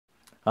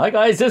Hi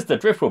guys, this is the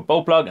Driftwood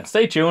boat blog and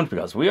stay tuned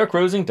because we are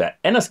cruising to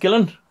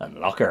Enniskillen and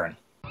Lough Erne.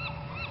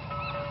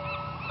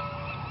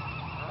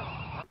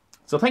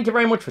 So thank you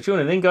very much for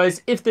tuning in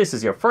guys. If this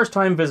is your first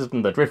time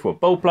visiting the Driftwood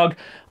boat blog,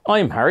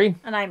 I'm Harry.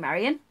 And I'm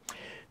Marion.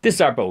 This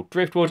is our boat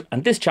Driftwood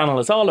and this channel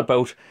is all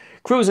about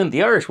cruising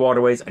the Irish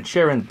waterways and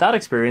sharing that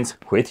experience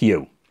with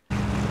you.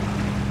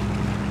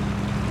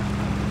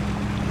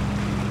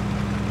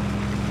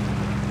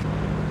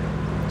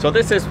 So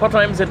this is, what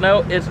time is it now?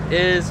 It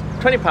is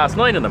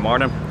 9:20 in the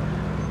morning.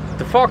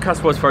 The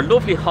forecast was for a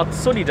lovely hot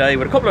sunny day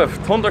with a couple of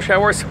thunder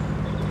showers.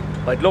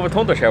 I'd love a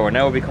thunder shower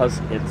now because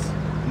it's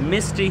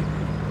misty,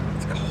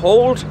 it's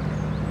cold,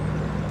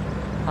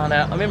 and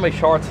I'm in my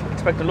shorts,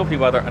 expecting lovely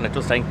weather, and it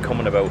just ain't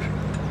coming about.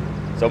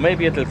 So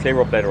maybe it'll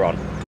clear up later on.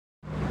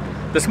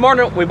 This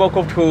morning we woke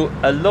up to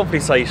a lovely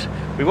sight.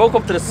 We woke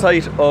up to the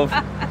sight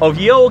of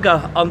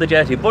yoga on the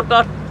jetty, but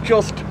not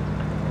just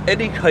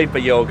any type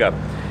of yoga.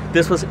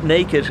 This was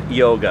naked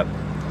yoga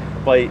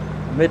by a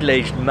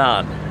middle-aged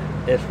man.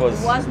 It was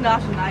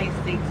not a nice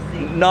thing to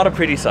see. Not a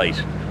pretty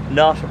sight.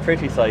 Not a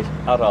pretty sight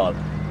at all.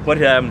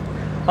 But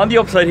on the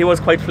upside he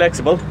was quite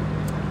flexible.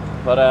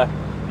 But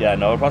yeah,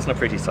 no, it wasn't a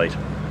pretty sight.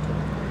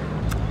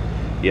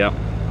 Yeah,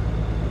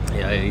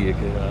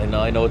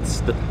 I know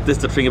this is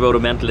the thing about a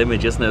mental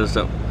image, isn't it?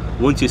 So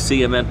once you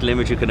see a mental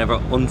image you can never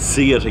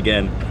unsee it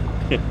again.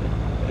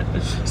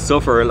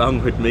 Suffer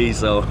along with me,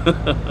 so.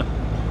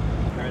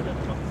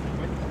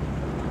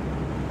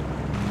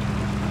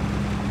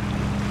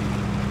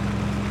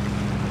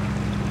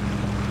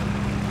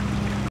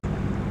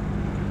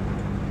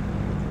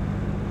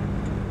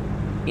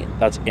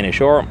 That's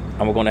Inishore,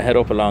 and we're going to head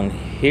up along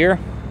here.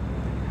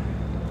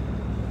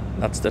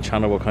 That's the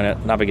channel we're kind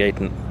of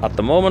navigating at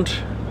the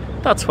moment.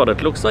 That's what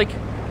it looks like.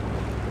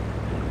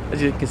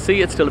 As you can see,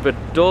 it's still a bit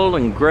dull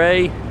and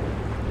grey,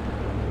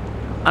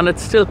 and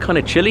it's still kind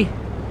of chilly.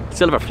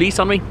 Still have a fleece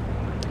on me.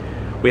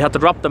 We had to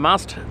drop the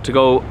mast to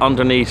go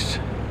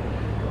underneath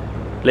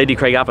Lady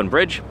Craigavon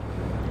Bridge.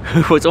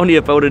 It was only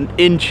about an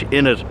inch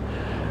in it.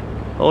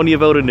 Only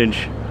about an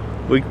inch.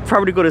 We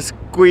probably could have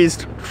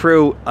squeezed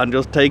through and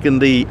just taken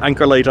the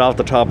anchor light off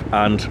the top,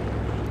 and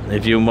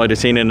if you might have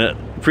seen in a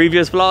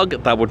previous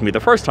vlog, that wouldn't be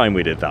the first time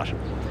we did that.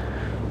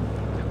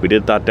 We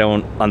did that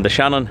down on the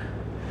Shannon,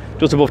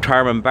 just above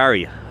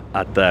Tarman-Barry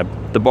at the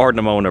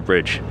Bordnamona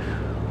Bridge.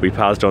 We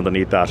passed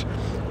underneath that,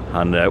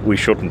 and we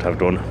shouldn't have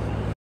done.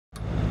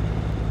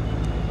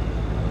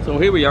 So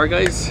here we are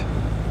guys,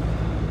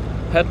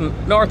 heading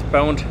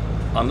northbound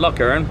on Lough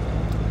Erne.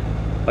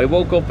 I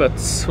woke up at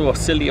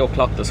silly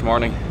o'clock this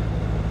morning,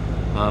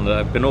 and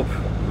I've been up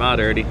mad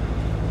early.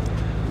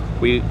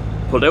 We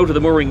pulled out of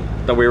the mooring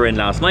that we were in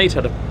last night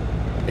at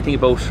I think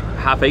about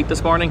 8:30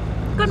 this morning.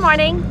 Good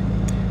morning.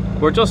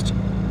 We're just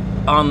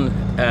on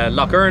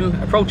Lough Erne,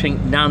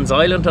 approaching Nan's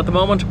Island at the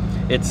moment.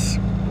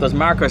 There's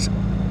markers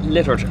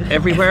littered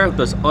everywhere,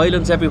 there's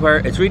islands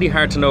everywhere. It's really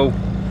hard to know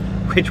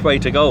which way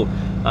to go,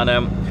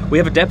 and we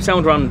have a depth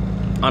sounder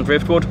on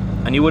Driftwood,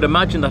 and you would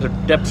imagine that a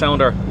depth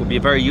sounder would be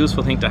a very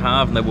useful thing to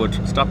have and they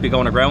would stop you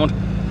going aground.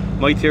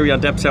 My theory on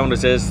depth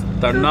sounders is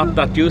they're not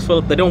that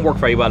useful. They don't work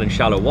very well in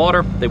shallow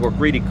water. They work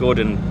really good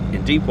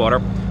in deep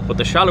water, but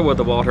the shallower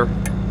the water,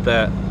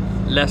 the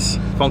less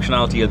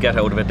functionality you'll get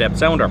out of a depth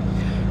sounder.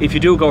 If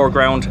you do go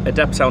aground, a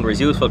depth sounder is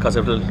useful because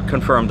it will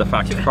confirm the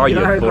fact for you,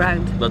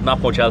 but not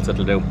much else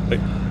it'll do.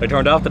 I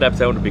turned off the depth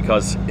sounder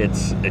because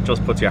it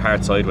just puts your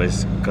heart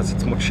sideways because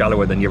it's much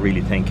shallower than you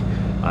really think,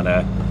 and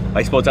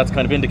I suppose that's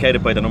kind of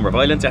indicated by the number of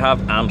islands you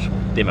have and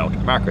the amount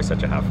of markers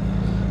that you have.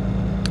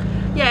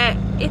 Yeah,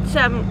 it's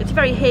a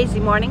very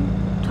hazy morning.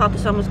 Thought the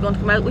sun was going to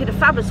come out. We had a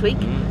fabulous week.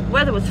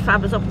 Weather was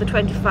fabulous up to the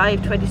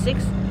 25,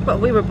 26, but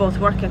we were both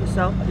working,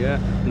 so. Yeah.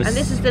 And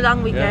this is the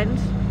long weekend.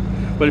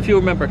 Yeah. Well, if you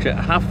remember, actually,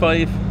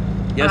 5:30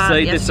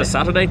 yesterday, this is a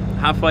Saturday,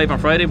 5:30 on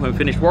Friday when we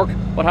finished work,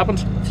 what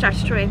happened? It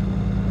started to rain.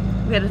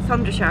 We had a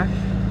thunder shower.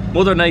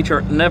 Mother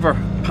Nature never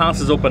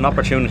passes up an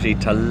opportunity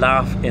to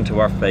laugh into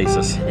our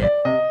faces. Yeah.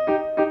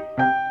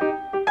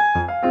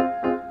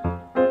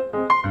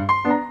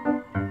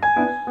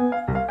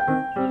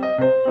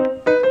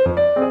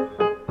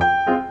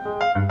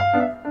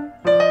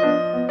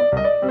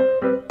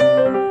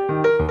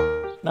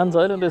 Nan's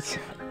Island is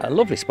a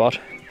lovely spot.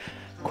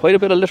 Quite a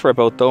bit of litter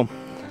about though.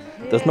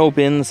 There's no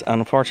bins,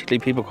 and unfortunately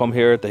people come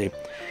here, they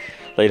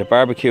light a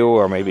barbecue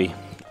or maybe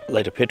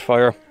light a pit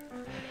fire,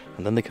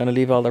 and then they kind of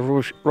leave all their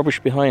rubbish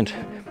behind,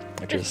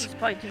 which is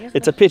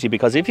it's a pity,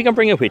 because if you can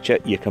bring it with you,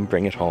 you can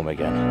bring it home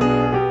again.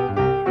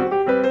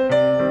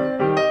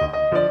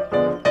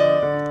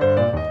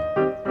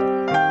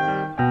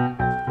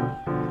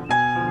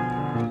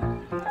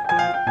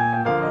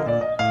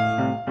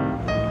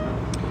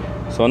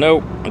 So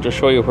now I'll just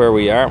show you where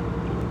we are.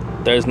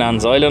 There's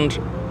Nan's Island.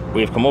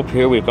 We've come up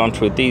here, we've gone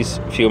through these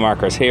few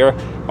markers here,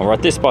 and we're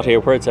at this spot here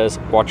where it says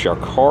watch your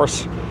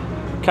course.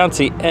 Can't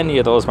see any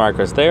of those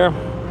markers there.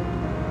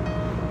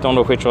 Don't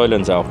know which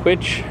islands are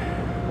which.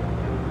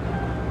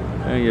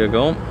 There you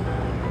go.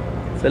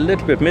 It's a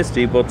little bit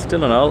misty, but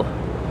still in all,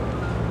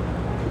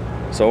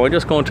 So I'm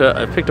just going to,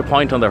 I picked a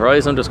point on the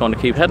horizon, I'm just going to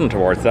keep heading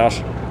towards that.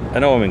 I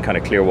know I'm in kind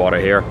of clear water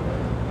here,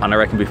 and I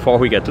reckon before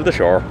we get to the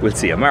shore we'll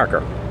see a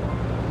marker.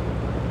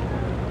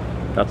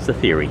 That's the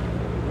theory.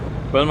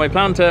 Well, my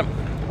plan to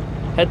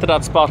head to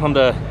that spot on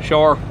the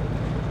shore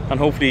and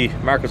hopefully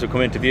markers will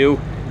come into view.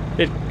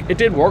 It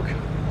did work.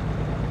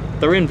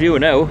 They're in view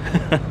now.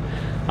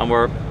 And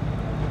we're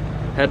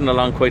heading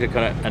along quite a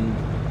kind of, and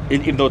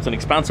even though it's an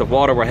expanse of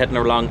water, we're heading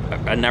along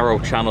a narrow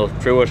channel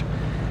through it,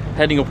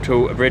 heading up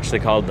to a bridge they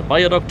call the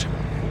Viaduct,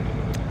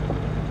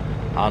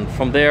 and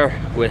from there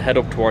we'll head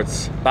up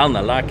towards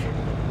Lough,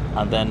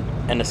 and then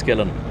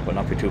Enniskillen will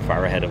not be too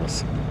far ahead of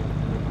us.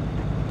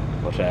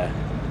 But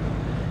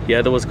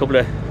yeah, there was a couple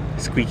of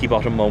squeaky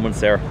bottom moments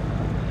there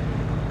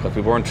because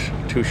we weren't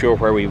too sure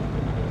where we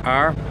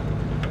are.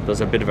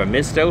 There's a bit of a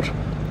mist out.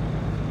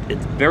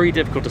 It's very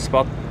difficult to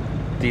spot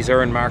these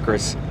Erne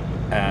markers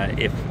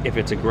if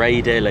it's a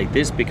grey day like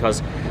this,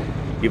 because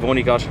you've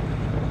only got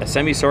a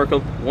semicircle.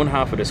 One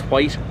half of it is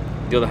white,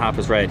 the other half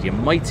is red. You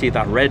might see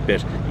that red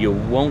bit, you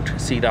won't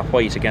see that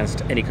white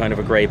against any kind of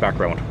a grey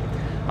background,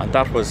 and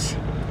that was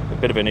a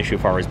bit of an issue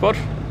for us. But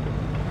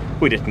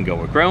we didn't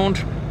go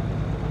aground,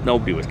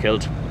 nobody was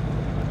killed,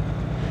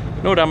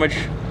 no damage,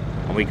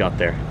 and we got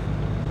there.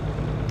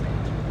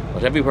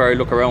 But everywhere I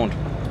look around,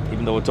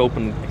 even though it's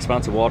open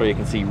expansive water, you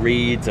can see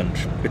reeds and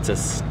bits of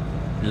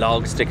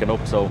logs sticking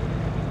up, so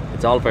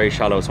it's all very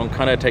shallow. So I'm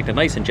kind of taking it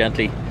nice and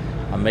gently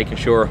and making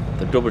sure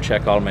to double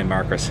check all my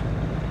markers.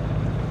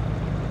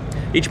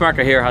 Each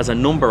marker here has a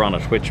number on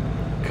it, which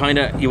kind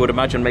of, you would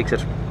imagine, makes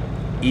it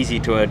easy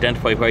to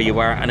identify where you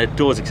are, and it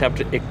does, except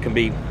it can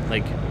be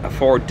like a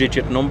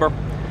 4-digit number. It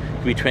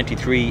could be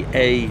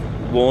 23A1,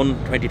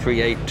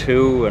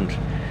 23A2,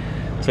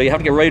 and so you have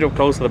to get right up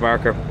close to the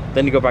marker,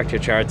 then you go back to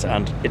your charts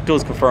and it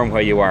does confirm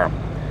where you are.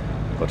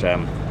 But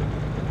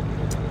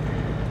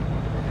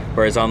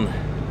whereas on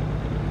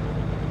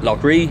Lough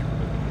Erne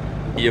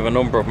you have a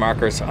number of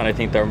markers, and I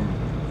think they're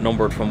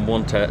numbered from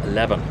 1 to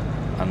 11,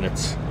 and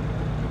it's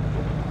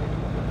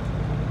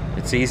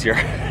easier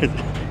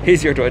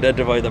easier to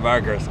identify the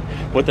markers.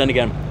 But then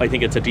again, I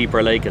think it's a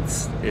deeper lake,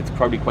 it's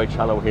probably quite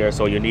shallow here,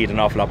 so you need an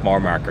awful lot more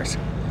markers.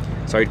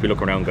 Sorry to be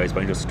looking around, guys,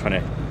 but I'm just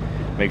trying to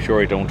make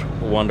sure I don't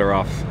wander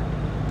off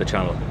the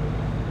channel.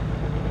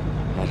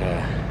 But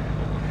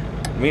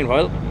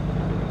meanwhile,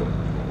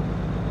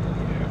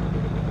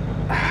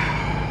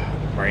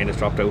 Marion has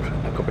dropped out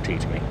a cup of tea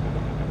to me.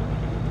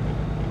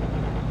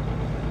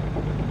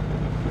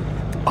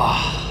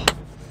 Ah,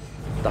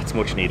 that's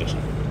much needed.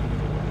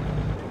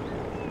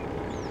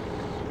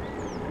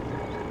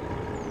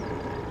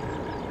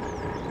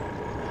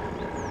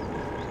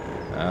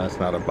 It's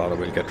not a bother,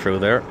 we'll get through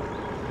there.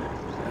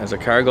 There's a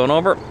car going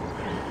over.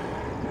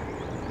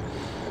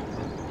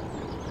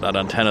 That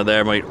antenna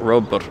there might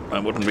rub, but I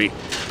wouldn't be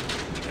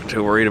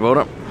too worried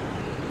about it.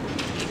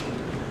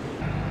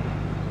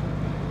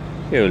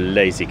 You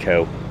lazy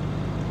cow.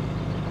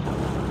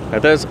 Now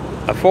there's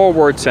a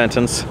 4-word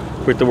sentence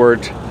with the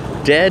word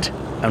dead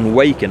and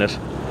wake in it,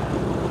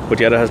 but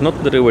yet it has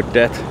nothing to do with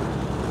death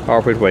or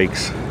with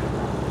wakes.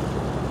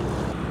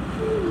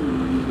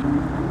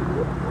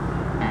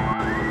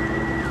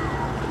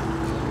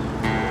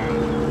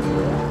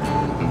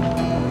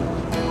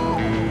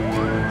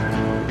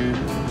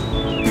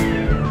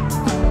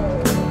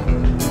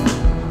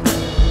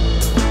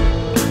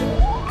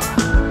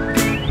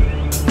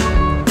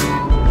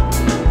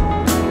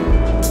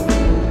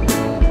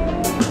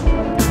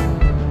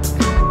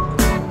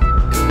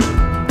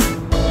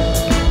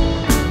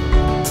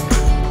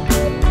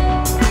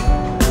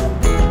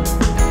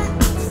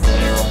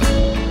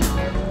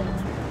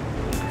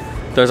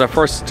 There's our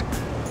first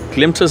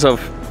glimpses of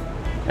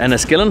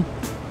Enniskillen,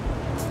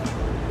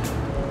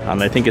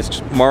 and I think it's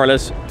more or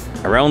less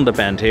around the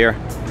bend here,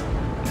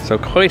 so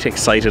quite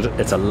excited.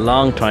 It's a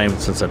long time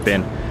since I've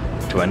been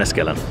to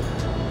Enniskillen.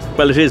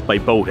 Well, it is by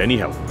boat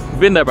anyhow. I've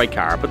been there by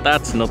car, but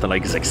that's nothing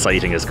like as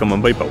exciting as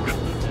coming by boat.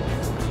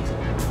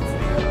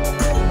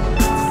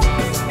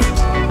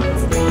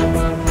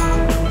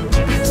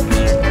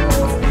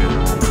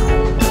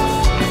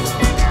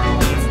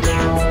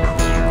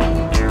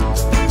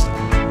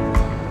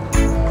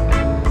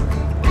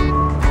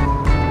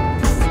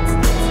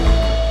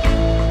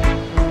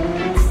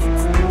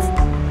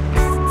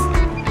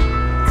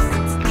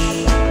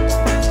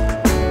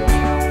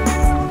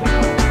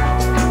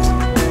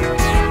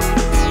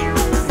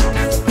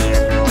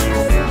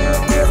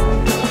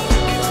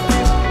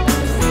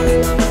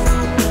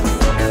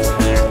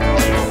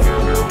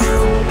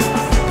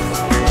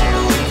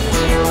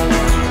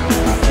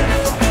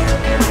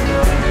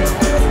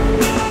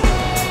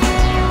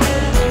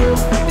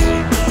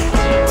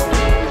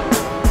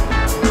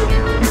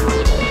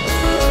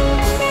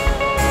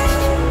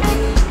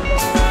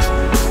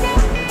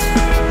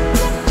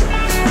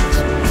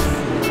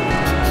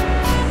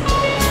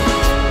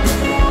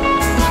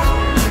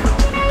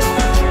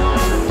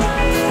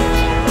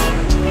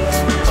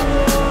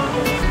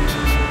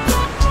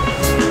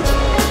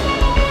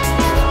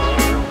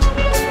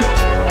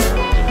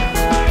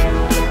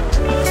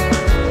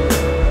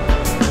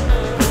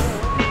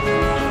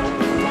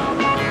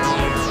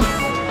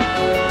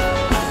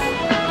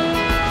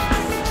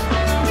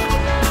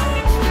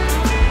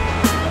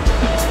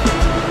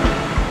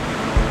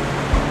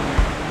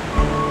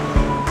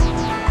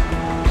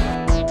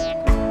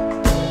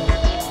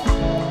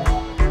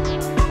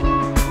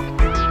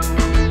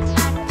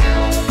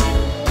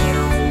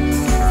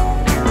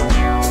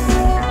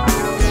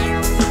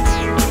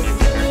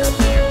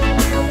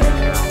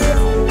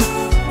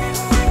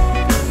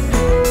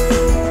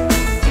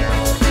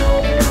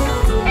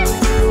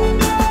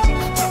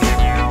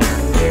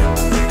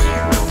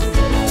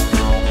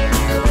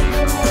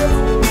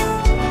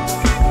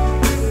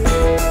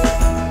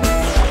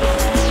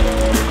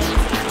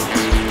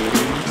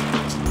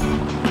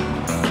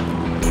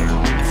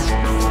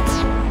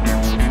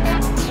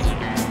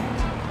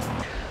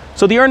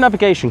 So the Erne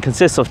navigation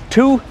consists of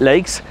 2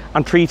 lakes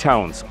and 3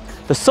 towns.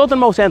 The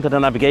southernmost end of the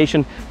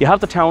navigation, you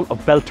have the town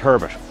of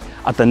Belturbet.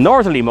 At the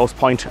northerlymost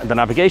point of the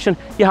navigation,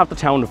 you have the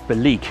town of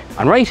Belleek.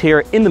 And right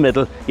here in the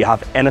middle, you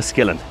have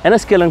Enniskillen.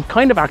 Enniskillen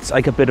kind of acts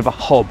like a bit of a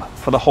hub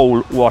for the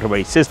whole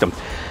waterway system.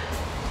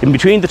 In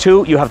between the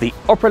two, you have the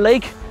upper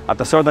lake at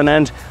the southern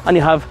end, and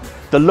you have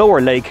the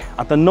lower lake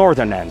at the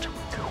northern end.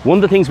 One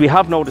of the things we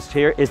have noticed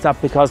here is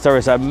that because there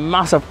is a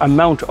massive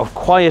amount of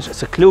quiet,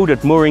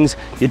 secluded moorings,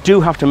 you do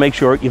have to make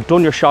sure you've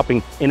done your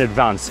shopping in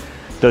advance.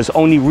 There's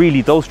only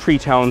really those 3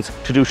 towns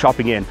to do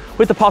shopping in,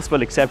 with the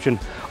possible exception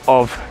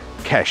of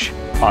Kesh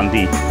on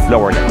the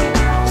lower lake.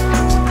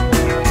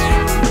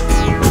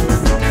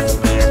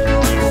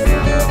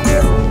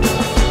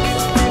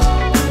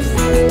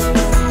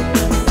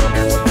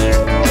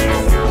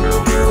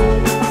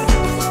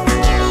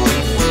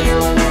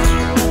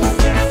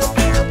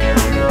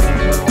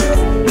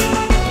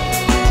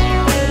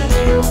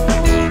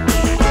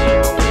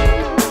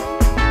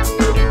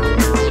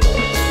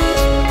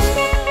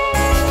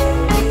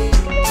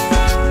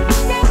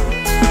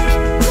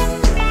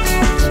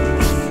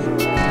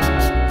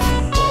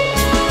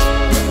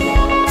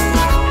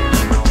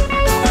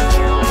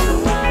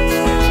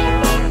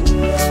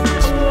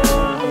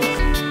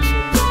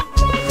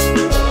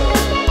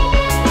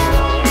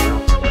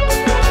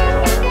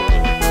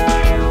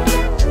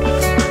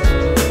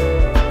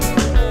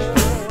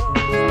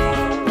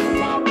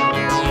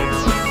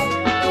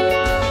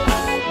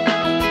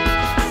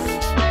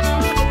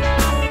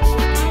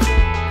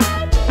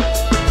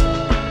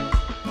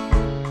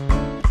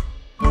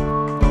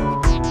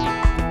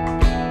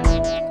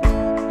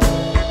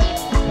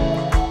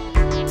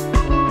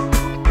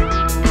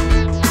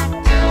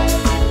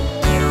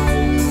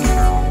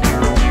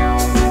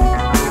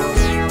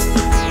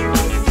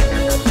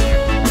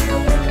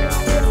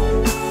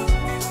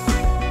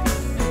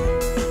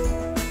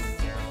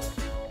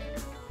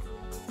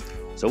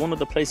 So one of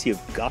the places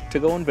you've got to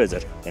go and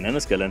visit in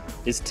Enniskillen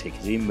is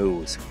Tickity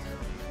Boo's.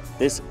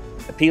 This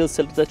appeals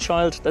to the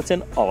child that's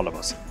in all of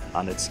us,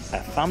 and it's a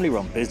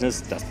family-run business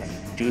that's been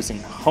producing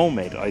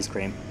homemade ice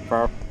cream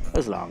for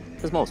as long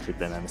as most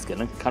people in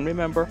Enniskillen can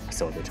remember,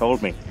 so they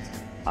told me.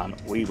 And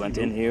we went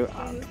in here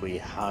and we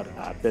had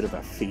a bit of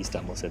a feast,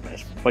 I must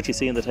admit. What you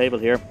see on the table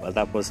here, well,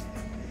 that was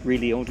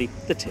really only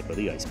the tip of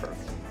the iceberg.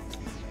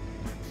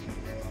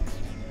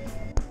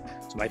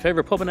 So my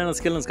favourite pub in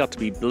Enniskillen's got to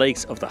be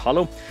Blake's of the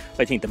Hollow.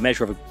 I think the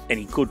measure of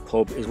any good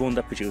pub is one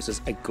that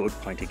produces a good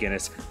pint of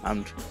Guinness,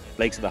 and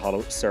Blake's of the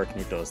Hollow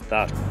certainly does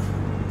that.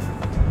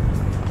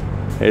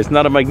 Isn't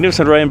that a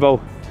magnificent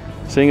rainbow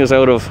seeing us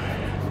out of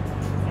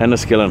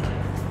Enniskillen?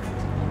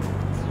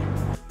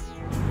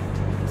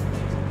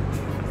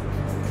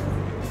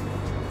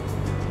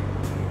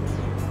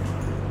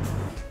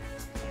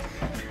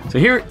 So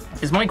here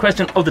is my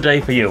question of the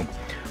day for you.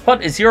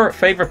 What is your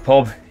favourite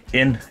pub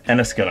in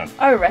Enniskillen?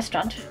 Or a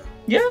restaurant.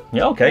 Yeah,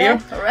 okay,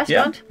 yeah. A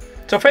restaurant. Yeah.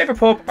 So favourite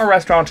pub or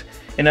restaurant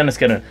in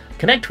Enniskillen?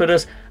 Connect with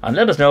us and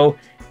let us know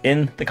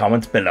in the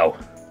comments below.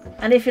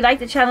 And if you like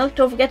the channel,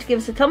 don't forget to give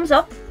us a thumbs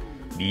up.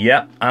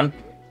 Yeah, and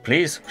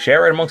please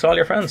share it amongst all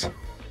your friends.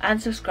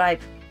 And subscribe.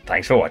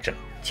 Thanks for watching.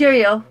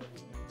 Cheerio.